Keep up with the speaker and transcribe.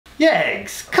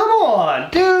Yeggs, come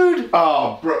on, dude.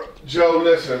 Oh, bro. Joe,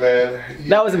 listen, man.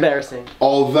 That was embarrassing.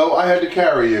 Although I had to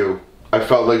carry you, I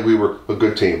felt like we were a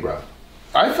good team, bro.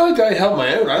 I felt like I held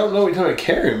my own. I don't know what you're trying to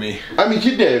carry me. I mean,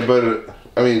 you did, but,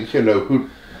 I mean, you know, who...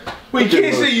 Well, you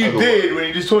can't say you did when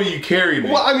you just told me you carried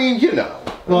me. Well, I mean, you know.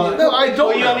 Well, no, I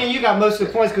don't. Well, I mean, you got most of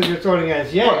the points because you're throwing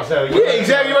against Yeggs. So yeah,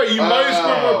 exactly right. You might have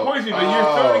scored more points than me, but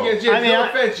you're throwing against Yeggs. I mean, no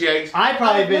offense, Yeggs. I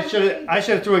probably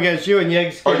should have threw against you and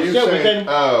Yeggs. Are you Joe, saying? but then,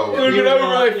 Oh. It would have been over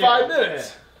in like 5 minutes.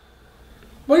 Yeah.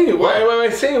 What are you? Why am I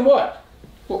saying what?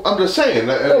 Well, I'm just saying.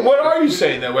 What are you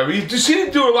saying that way? You just seem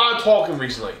to do a lot of talking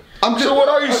recently. So what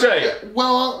are you saying?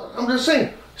 Well, I'm just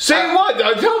saying. Saying what?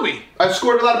 Tell me. I've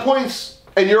scored a lot of points.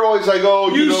 And you're always like, oh,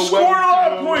 you know, scored a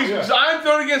lot of points because I'm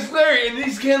throwing against Larry. In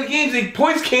these kind of games, the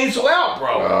points cancel out,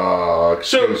 bro. Oh,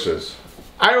 excuses. So,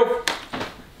 I don't.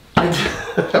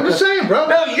 I'm just saying, bro.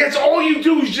 No, that's all you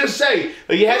do is just say.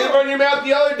 Like you had to run your mouth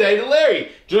the other day to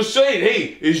Larry. Just saying,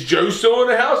 hey, is Joe still in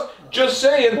the house? Just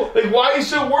saying. Like, why are you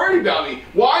so worried about me?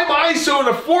 Why am I so in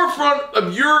the forefront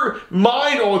of your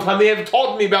mind all the time? They have to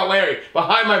talk to me about Larry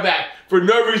behind my back for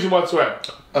no reason whatsoever.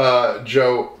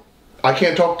 Joe, I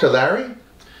can't talk to Larry?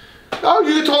 Oh,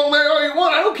 you can talk to Larry all you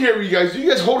want. I don't care what you guys do. You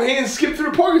guys hold hands and skip through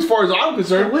the park as far as I'm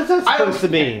concerned. what's that supposed to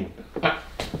mean? I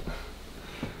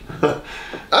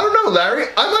don't know, Larry.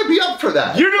 I might be up for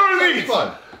that. You know what it means.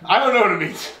 Fun. I don't know what it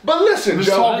means. But listen, Just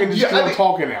Joe. talking, I'm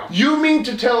talking now. You mean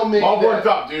to tell me I'm worked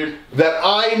up, dude. that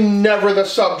I'm never the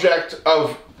subject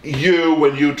of you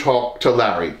when you talk to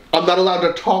Larry? I'm not allowed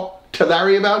to talk to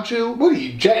Larry about you? What are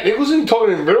you, Jack Nicholson,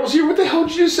 talking in riddles here? What the hell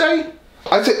did you just say?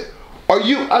 I said... Are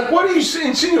you? What are you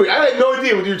insinuating? I had no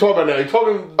idea what you were talking about now. You're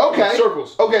talking in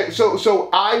circles. Okay, so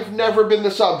I've never been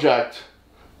the subject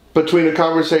between a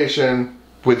conversation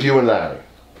with you and Larry.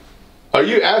 Are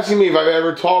you asking me if I've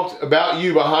ever talked about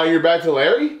you behind your back to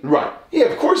Larry? Right. Yeah,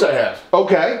 of course I have.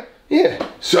 Okay. Yeah.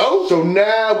 So? So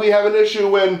now we have an issue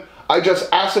when I just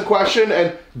asked a question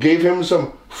and gave him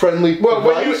some friendly advice?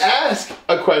 When you ask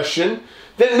a question,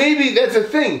 then maybe that's a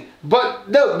thing. But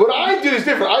no, what I do is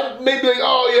different. I may be like,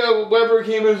 oh yeah, whatever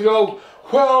came in and go,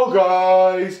 well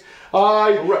guys,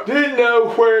 I didn't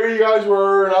know where you guys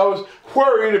were and I was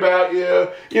worried about you.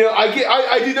 You know,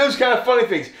 I do those kind of funny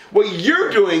things. What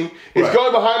you're doing is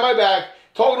going behind my back,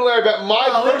 talking to Larry about my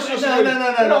personal situation.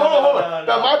 Hold on.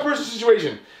 About my personal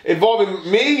situation involving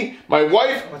me, my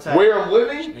wife, where I'm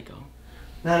living.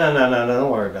 No, don't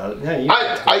worry about it. No, you know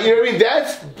what I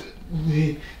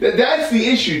mean? That's the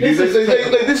issue, dude.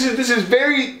 This is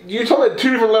very. You're talking about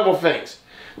two different level things.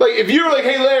 Like if you were like,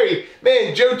 hey Larry,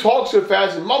 man, Joe talks so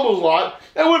fast and mumbles a lot,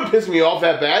 that wouldn't piss me off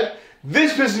that bad.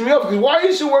 This pisses me off because why are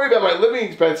you so worried about my living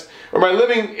expense or my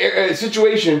living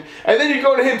situation, and then you're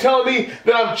going to him telling me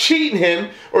that I'm cheating him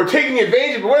or taking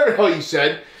advantage of whatever the hell you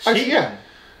said. Taking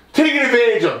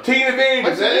advantage of.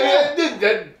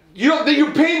 You don't think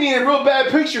you're painting me in a real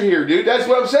bad picture here, dude. That's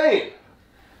what I'm saying.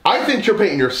 I think you're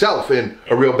painting yourself in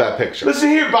a real bad picture. Listen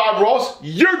here, Bob Ross.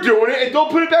 You're doing it, and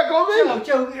don't put it back on me.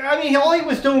 Joe, I mean, all he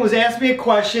was doing was ask me a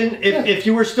question if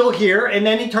you were still here, and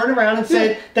then he turned around and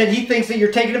said that he thinks that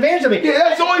you're taking advantage of me. Yeah,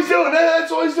 that's all he's doing.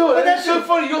 That's all he's doing. But that's so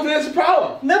funny. You don't think that's a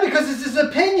problem? No, because it's his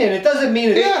opinion. It doesn't mean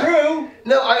it's true.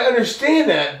 No, I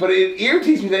understand that, but it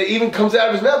irritates me that it even comes out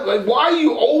of his mouth. Like, why are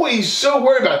you always so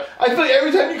worried about it? I feel like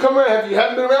every time you come around, you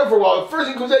haven't been around for a while, the first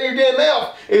thing that comes out of your damn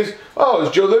mouth is, oh, is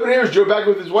Joe living here? Is Joe back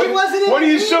with his wife? He wasn't What are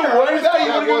you so worried about? You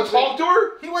want to go talk to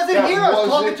her? He wasn't here. I was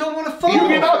talking to him on the phone.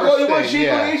 You not calling him. She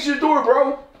ain't going to answer the door,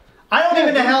 bro. I don't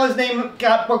even know how his name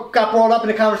got brought up in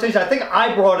the conversation. I think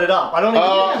I brought it up. I don't even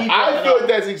think he brought it up. I feel like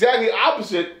that's exactly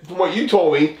opposite from what you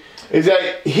told me. Is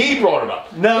that he brought it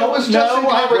up? No, it was just a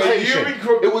conversation.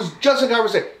 It was just a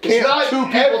conversation. It's not two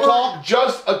people talk.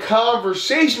 Just a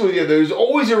conversation with you. There's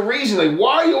always a reason. Like,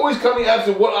 why are you always coming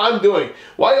after what I'm doing?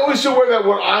 Why are you always so worried about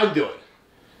what I'm doing?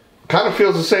 Kind of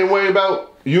feels the same way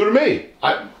about you to me.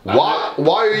 Why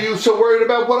are you so worried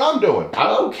about what I'm doing? I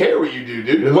don't care what you do,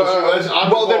 dude.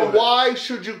 Well, then why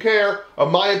should you care of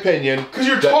my opinion? Because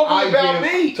you're talking about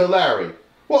me to Larry.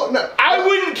 Well, no, I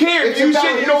wouldn't care if you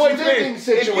said you don't like tomatoes.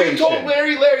 If you told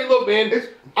Larry, look, man,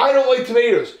 I don't like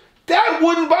tomatoes. That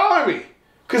wouldn't bother me.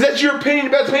 Because that's your opinion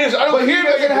about tomatoes. I don't care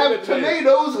if you're going to have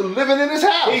tomatoes living in his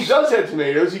house. He does have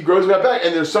tomatoes. He grows them out back.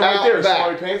 And there's some right there.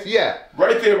 Smarty pants. Yeah.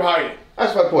 Right there behind you.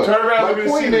 That's my point. Turn around. My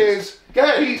point is, go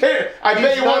ahead. He's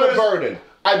not a burden.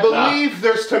 I believe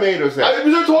there's tomatoes there.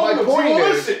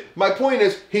 My point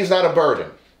is, he's not a burden.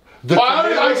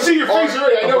 I see your face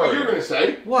already. I know what you're going to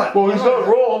say. What? Well, he's not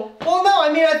wrong. Well, no,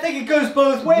 I mean, I think it goes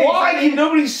both ways. Why can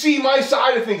nobody see my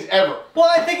side of things ever? Well,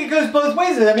 I think it goes both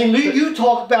ways. I mean, you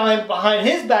talk about him behind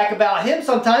his back about him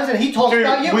sometimes, and he talks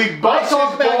about you. I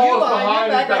talk about you behind your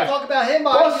back. I talk about him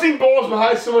behind. Busting balls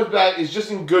behind someone's back is just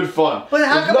in good fun. But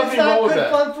how come it's not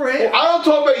good fun for him? I don't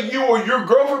talk about you or your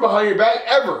girlfriend behind your back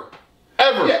ever.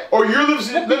 Ever. Yeah. Or your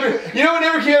living. You know what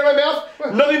never came out of my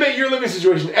mouth? Nothing about your living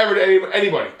situation ever to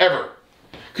anybody. Ever.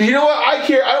 Because you know what? I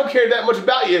don't care that much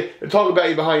about you to talk about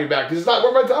you behind your back. Because it's not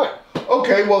worth my time.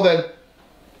 Okay, well then,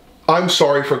 I'm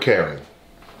sorry for caring.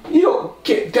 You don't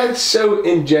get. That's so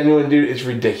ingenuine, dude. It's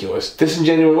ridiculous.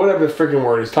 Disingenuine, whatever the freaking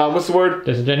word is. Tom, what's the word?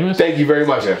 Disingenuous? Thank you very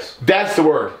much. Yes. That's the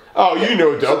word. Oh, you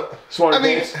know it, though. Smart. I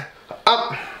mean,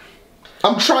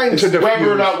 I'm trying to defuse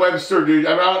Weber, not Webster, dude.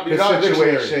 I mean, the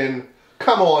situation.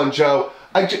 Come on, Joe.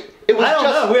 I don't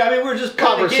know. We're just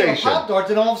playing a game of Pop Darts,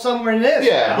 and all of a sudden we're in this.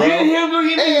 Yeah. You didn't hear him.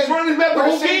 He's running his mouth the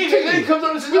whole game, and then he comes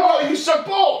up and says, "Oh, you suck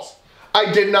balls."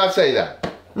 I did not say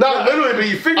that. Not literally, but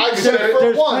you figured. I said it for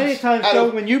There's once. plenty of times, Joe,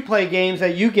 when you play games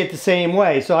that you get the same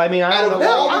way. So I mean, I don't know.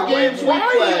 All the games we Why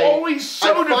are play, you always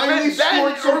so defensive?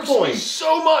 That irks me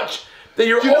so much that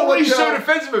you're always so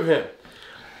defensive of him.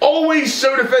 Always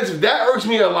so defensive. That irks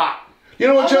me a lot. You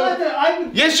know what,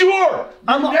 Joe? Yes, you are.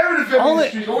 I'm never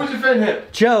defending him. Always defend him.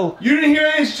 Joe. You didn't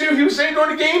hear any shit he was saying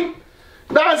during the game?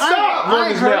 Non-stop.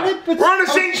 I heard it, but we're on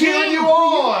the same team. You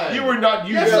on. You were not.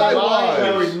 You Yes, I was.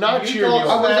 You were not cheering me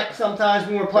on. Back sometimes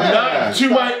when we're playing. Not to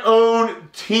my own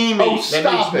teammates. Oh,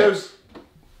 stop it.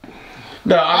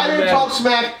 No, I didn't talk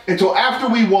smack until after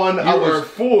we won. I was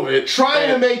full of it. Trying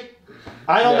to make.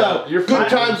 I don't know. You're good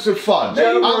times are fun.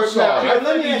 Joe, I'm sorry.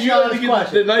 Let me ask you an honest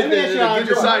question. Let me ask you an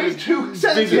honest question. Too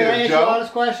sensitive, Can I ask you an Joe.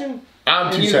 honest question?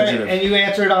 I'm too sensitive. And you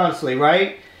answer it honestly,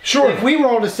 right? Sure. If we were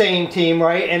on the same team,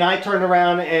 right, and I turned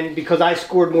around and because I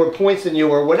scored more points than you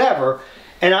or whatever,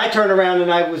 and I turned around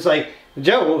and I was like,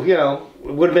 Joe, well, you know,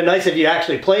 it would have been nice if you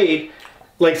actually played.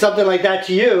 Like something like that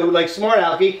to you, like Smart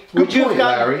Alky, would you have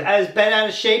gotten as bent out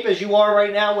of shape as you are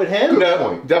right now with him?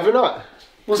 No, definitely not.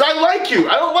 Because I like you.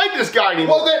 I don't like this guy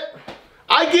anymore. Well,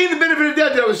 I gave the benefit of the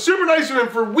doubt that I was super nice to him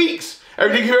for weeks.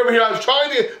 Every time he came over here, I was trying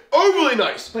to get overly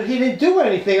nice. But he didn't do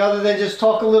anything other than just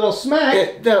talk a little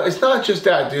smack. No, it's not just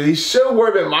that, dude. He's so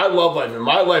worried about my love life and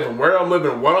my life and where I'm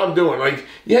living and what I'm doing. Like,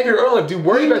 you have your own life, dude.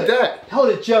 Worry about that. Hold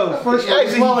it, Joe. First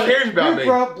of all, he cares about me.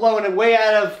 You're blowing it way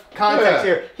out of context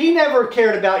here. He never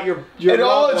cared about your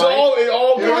love life. It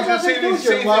all goes to the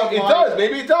same thing. It does.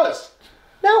 Maybe it does.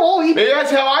 No, maybe that's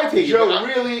how I take it. Joe,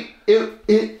 really,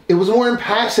 it was more in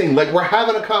passing. Like we're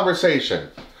having a conversation,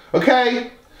 okay?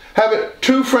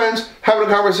 Two friends having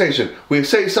a conversation. We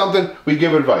say something, we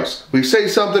give advice. We say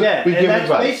something, we give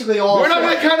advice. Basically all. We're not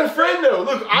that kind of friend, though.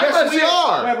 Look, we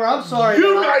are. Weber, I'm sorry.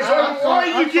 You guys are.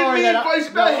 Why are you giving me advice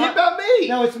about me?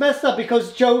 No, it's messed up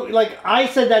because Joe, like I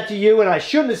said that to you, and I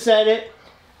shouldn't have said it.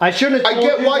 I shouldn't have. I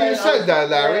get why you said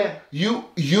that, Larry. Yeah.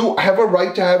 You have a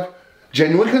right to have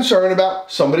genuine concern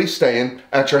about somebody staying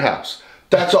at your house.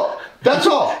 That's all. That's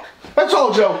all. That's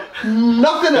all, Joe.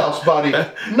 Nothing else, buddy.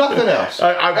 Nothing else.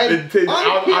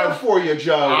 I'm here for you,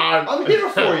 Joe. I'm here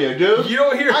for you, dude. You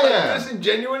don't hear how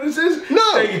disingenuous this is?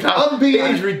 No.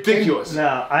 It is ridiculous.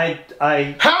 No,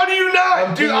 I. How do you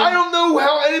not? Dude, I don't know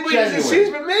how anybody else sees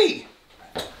but me.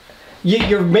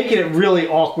 You're making it really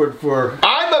awkward for.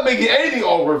 I'm not making anything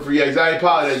awkward for you guys. I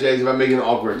apologize, guys, if I'm making it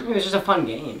awkward. It's just a fun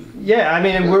game. Yeah, I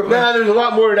mean, there's a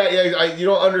lot more to that. Yeah, you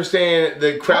don't understand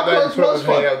the crap that I put up with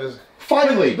hanging out with this.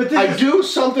 Finally, I do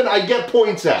something I get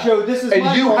points at. Joe, this is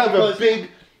and you have a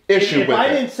big issue with it. If I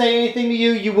didn't say anything to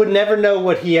you, you would never know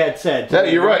what he had said. No,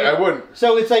 you're right. I wouldn't.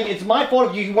 So it's like it's my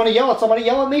fault if you want to yell at somebody.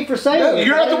 Yell at me for saying it.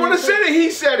 You're not the one that said it. He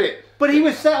said it. But he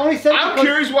was only saying. I'm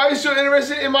curious why he's so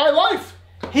interested in my life.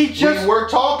 We were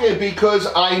talking because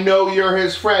I know you're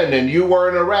his friend and you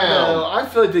weren't around. No, I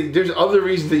feel like there's other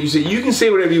reasons that you say. You can say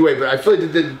whatever you want, but I feel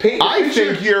like the paint. I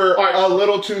think you're a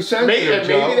little too sensitive,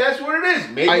 Maybe that's what it is.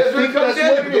 Maybe that's what it comes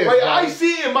down to. The way I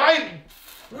see it in my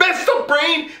messed up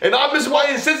brain, and I'm just my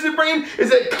insensitive brain,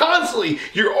 is that constantly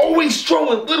you're always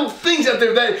throwing little things out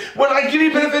there that when I give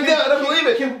you benefit of the doubt, I don't believe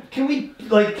it. Can we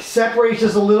like separate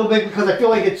this a little bit because I feel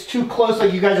like it's too close.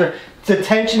 Like you guys are, the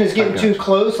tension is getting too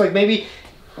close. Like maybe.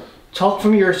 Talk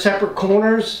from your separate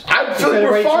corners. I feel like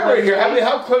we're fine right here.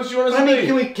 How close do you want us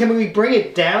to be? Can we bring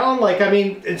it down? Like, I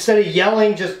mean, instead of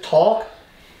yelling, just talk.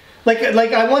 Like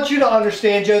I want you to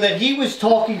understand, Joe, that he was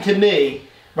talking to me,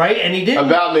 right? And he didn't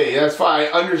about me. That's fine.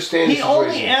 I understand. He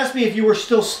only asked me if you were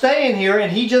still staying here, and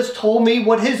he just told me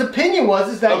what his opinion was.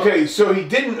 Is that okay? So he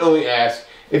didn't only ask.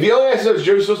 If he only asked, is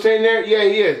Joe still staying there? Yeah,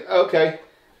 he is. Okay.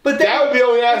 But then, that would be the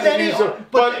only answer.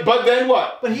 But then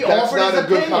what? But he That's offered not his a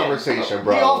good opinion. conversation,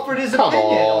 bro. He offered his Come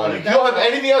opinion. on. You don't have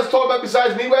anything else to talk about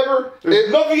besides me, Weber?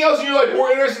 There's nothing else you're like more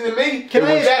interested than me? Can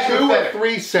I ask Two or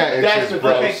three sentences,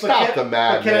 bro. Okay, Stop the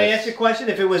madness. But can I ask you a question?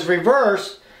 If it was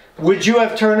reversed, would you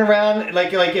have turned around,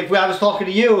 like if I was talking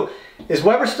to you, is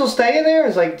Weber still staying there?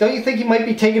 It's like, don't you think he might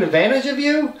be taking advantage of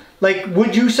you? Like,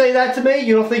 would you say that to me?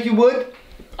 You don't think you would?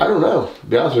 I don't know, to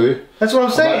be honest with you. That's what I'm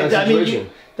saying. I mean, you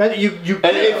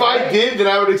and if I did, then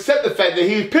I would accept the fact that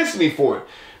he was pissing me for it.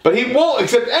 But he won't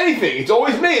accept anything. It's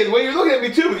always me. The way you're looking at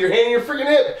me too, with your hand in your freaking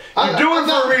hip. You're doing it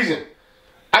for a reason.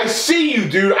 I see you,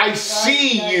 dude. I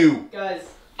see you. Guys.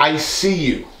 I see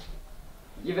you.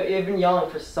 You've been yelling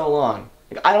for so long.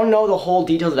 Like, I don't know the whole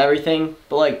details of everything,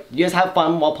 but like, you guys have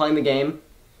fun while playing the game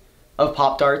of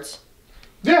Pop Darts?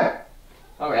 Yeah.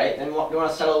 Alright, then you want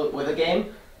to settle with a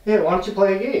game? Yeah, why don't you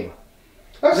play a game?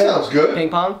 That sounds good. Ping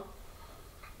pong?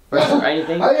 Or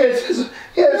anything? Let's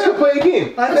go play a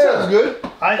game. That sounds good.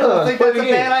 I don't think that's a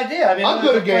bad idea. I mean, I'm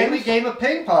good at playing games. the game of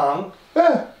ping pong.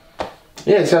 Yeah.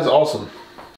 Yeah, it sounds awesome.